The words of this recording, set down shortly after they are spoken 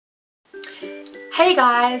Hey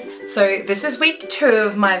guys, so this is week 2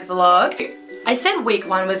 of my vlog. I said week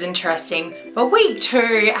 1 was interesting, but week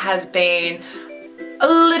 2 has been a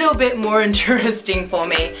little bit more interesting for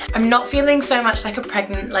me. I'm not feeling so much like a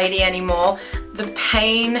pregnant lady anymore. The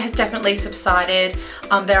pain has definitely subsided.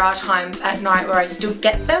 There are times at night where I still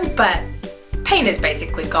get them, but pain is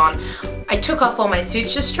basically gone. I took off all my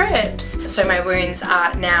suture strips, so my wounds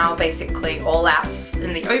are now basically all out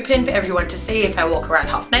in the open for everyone to see if I walk around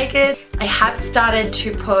half naked. I have started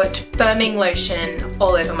to put firming lotion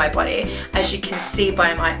all over my body. As you can see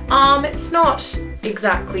by my arm, it's not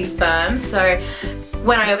exactly firm, so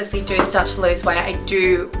when I obviously do start to lose weight, I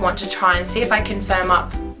do want to try and see if I can firm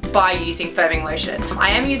up by using firming lotion.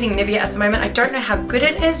 I am using Nivea at the moment. I don't know how good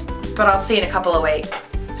it is, but I'll see in a couple of weeks.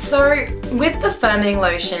 So with the firming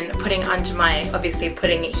lotion putting under my, obviously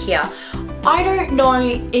putting it here, I don't know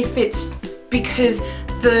if it's because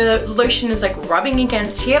the lotion is like rubbing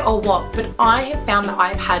against here or what, but I have found that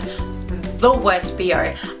I've had the worst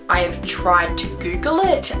BO. I've tried to Google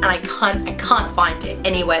it and I can't find it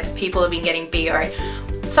anywhere that people have been getting BO.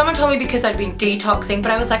 Someone told me because I'd been detoxing, but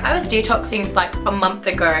I was like, I was detoxing like a month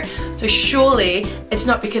ago, so surely it's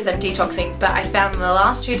not because I'm detoxing. But I found in the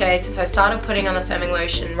last 2 days since I started putting on the firming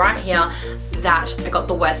lotion right here that I got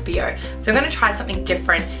the worst BO. So I'm going to try something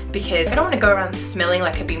different because I don't want to go around smelling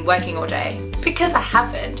like I've been working all day, because I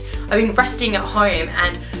haven't. I've been resting at home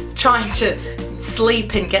and trying to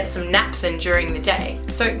sleep and get some naps in during the day.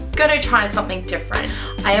 So gotta try something different.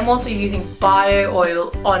 I am also using bio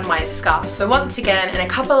oil on my scars. So once again, in a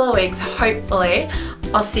couple of weeks, hopefully,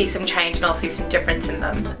 I'll see some change and I'll see some difference in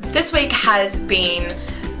them. This week has been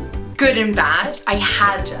good and bad. I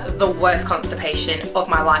had the worst constipation of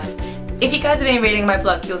my life. If you guys have been reading my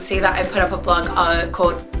blog, you'll see that I put up a blog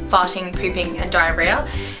called Farting, Pooping and Diarrhea.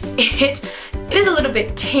 It is a little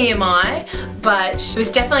bit TMI, but it was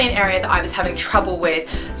definitely an area that I was having trouble with,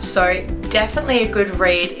 so definitely a good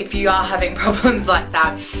read if you are having problems like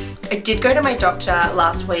that. I did go to my doctor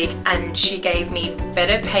last week and she gave me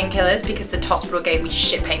better painkillers because the hospital gave me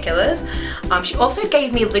shit painkillers. She also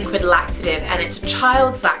gave me liquid laxative, and it's a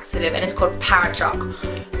child's laxative and it's called Parachoc.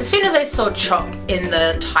 As soon as I saw choc in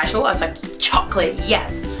the title, I was like, chocolate,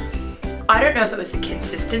 yes. I don't know if it was the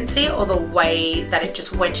consistency or the way that it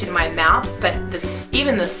just went in my mouth, but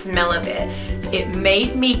even the smell of it, it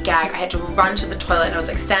made me gag. I had to run to the toilet and I was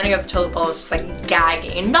like standing over the toilet bowl, I was just like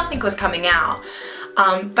gagging and nothing was coming out.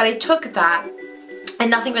 But I took that and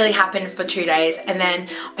nothing really happened for 2 days, and then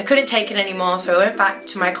I couldn't take it anymore, so I went back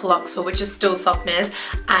to my Coloxal, which is still softeners,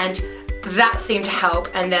 and that seemed to help,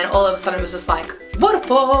 and then all of a sudden it was just like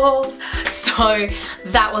waterfalls. So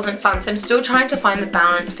that wasn't fun. So I'm still trying to find the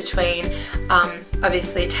balance between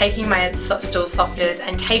obviously taking my stool softeners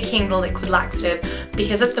and taking the liquid laxative,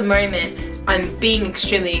 because at the moment I'm being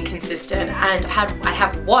extremely inconsistent, and I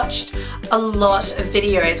have watched a lot of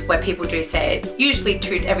videos where people do say it. Usually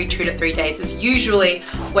every 2 to 3 days is usually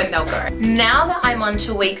when they'll go. Now that I'm on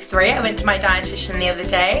to week 3, I went to my dietitian the other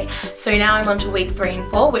day, so now I'm on to week 3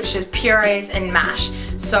 and 4, which is purees and mash.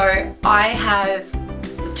 So I have,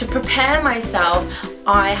 to prepare myself,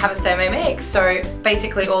 I have a Thermomix. So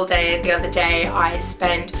basically all day the other day I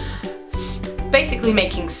spent basically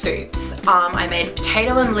making soups. I made a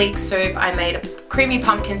potato and leek soup, I made a creamy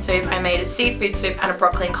pumpkin soup, I made a seafood soup and a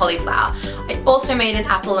broccoli and cauliflower. I also made an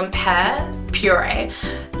apple and pear puree.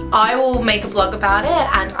 I will make a blog about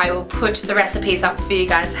it and I will put the recipes up for you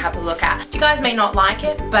guys to have a look at. You guys may not like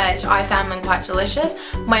it, but I found them quite delicious.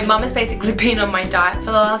 My mum has basically been on my diet for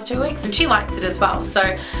the last 2 weeks and she likes it as well. So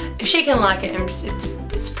if she can like it,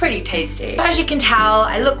 it's pretty tasty. As you can tell,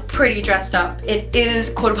 I look pretty dressed up. It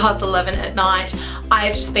is 11:15 at night.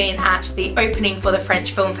 I've just been at the opening for the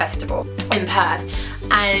French Film Festival in Perth,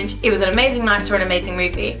 and it was an amazing night, saw an amazing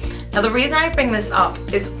movie. Now the reason I bring this up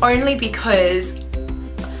is only because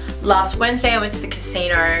last Wednesday I went to the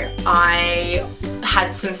casino. I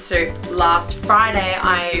had some soup. Last Friday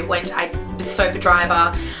I was sober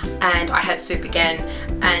driver and I had soup again,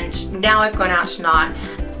 and now I've gone out tonight.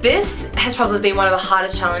 This has probably been one of the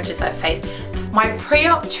hardest challenges I've faced. My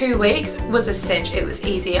pre-op 2 weeks was a cinch. It was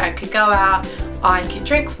easy. I could go out, I could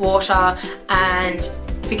drink water, and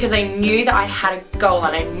because I knew that I had a goal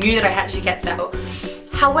and I knew that I had to get there.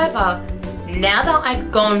 However, now that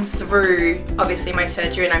I've gone through obviously my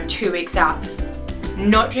surgery and I'm 2 weeks out,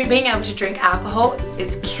 not being able to drink alcohol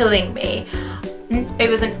is killing me. It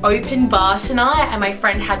was an open bar tonight and my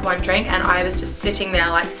friend had one drink and I was just sitting there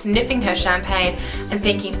like sniffing her champagne and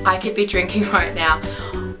thinking I could be drinking right now.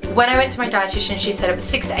 When I went to my dietitian, she said it was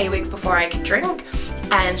 6 to 8 weeks before I could drink,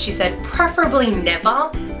 and she said preferably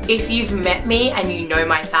never. If you've met me and you know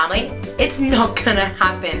my family, it's not gonna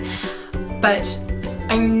happen. but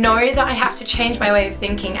I know that I have to change my way of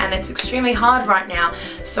thinking, and it's extremely hard right now.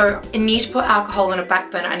 So I need to put alcohol on a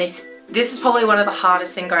back burner, and this is probably one of the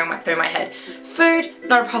hardest things going through my head. Food,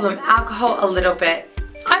 not a problem. Alcohol, a little bit.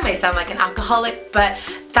 I may sound like an alcoholic, but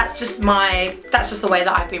that's just the way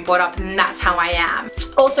that I've been brought up, and that's how I am.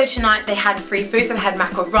 Also tonight they had free food, so they had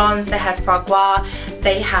macarons, they had foie gras,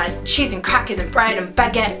 they had cheese and crackers and bread and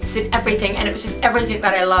baguettes and everything, and it was just everything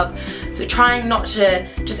that I love. So trying not to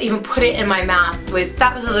just even put it in my mouth was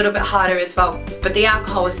a little bit harder as well, but the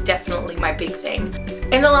alcohol was definitely my big thing.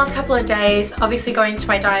 In the last couple of days, obviously going to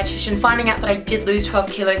my dietitian, finding out that I did lose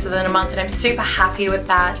 12 kilos within a month, and I'm super happy with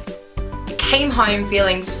that. Came home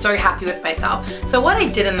feeling so happy with myself. So what I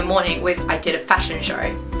did in the morning was I did a fashion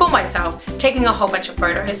show for myself, taking a whole bunch of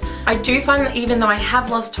photos. I do find that even though I have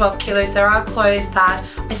lost 12 kilos, there are clothes that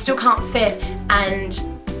I still can't fit, and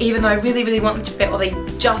even though I really, really want them to fit, or they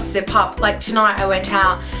just zip up. Like tonight I went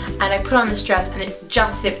out and I put on this dress and it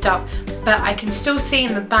just zipped up, but I can still see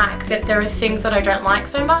in the back that there are things that I don't like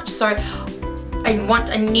so much. So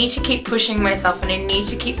I need to keep pushing myself, and I need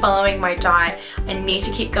to keep following my diet. I need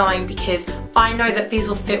to keep going, because I know that these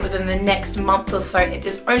will fit within the next month or so. It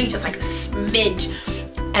is only just like a smidge,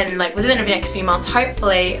 and like within the next few months,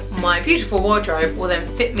 hopefully my beautiful wardrobe will then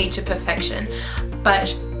fit me to perfection. But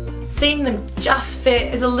seeing them just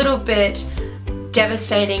fit is a little bit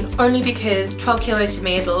devastating, only because 12 kilos to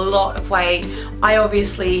me is a lot of weight. I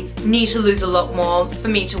obviously need to lose a lot more for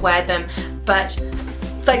me to wear them, but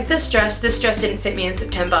like this dress didn't fit me in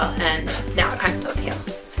September, and now it kind of does here.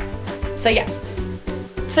 So yeah,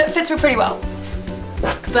 so it fits me pretty well.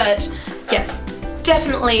 But yes,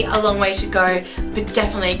 definitely a long way to go, but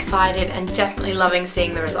definitely excited and definitely loving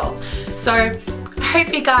seeing the results. So I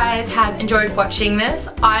hope you guys have enjoyed watching this.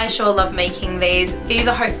 I sure love making these. These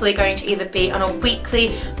are hopefully going to either be on a weekly,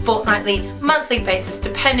 fortnightly, monthly basis,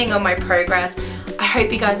 depending on my progress. I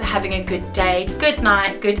hope you guys are having a good day, good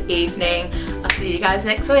night, good evening. I'll see you guys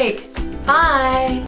next week. Bye!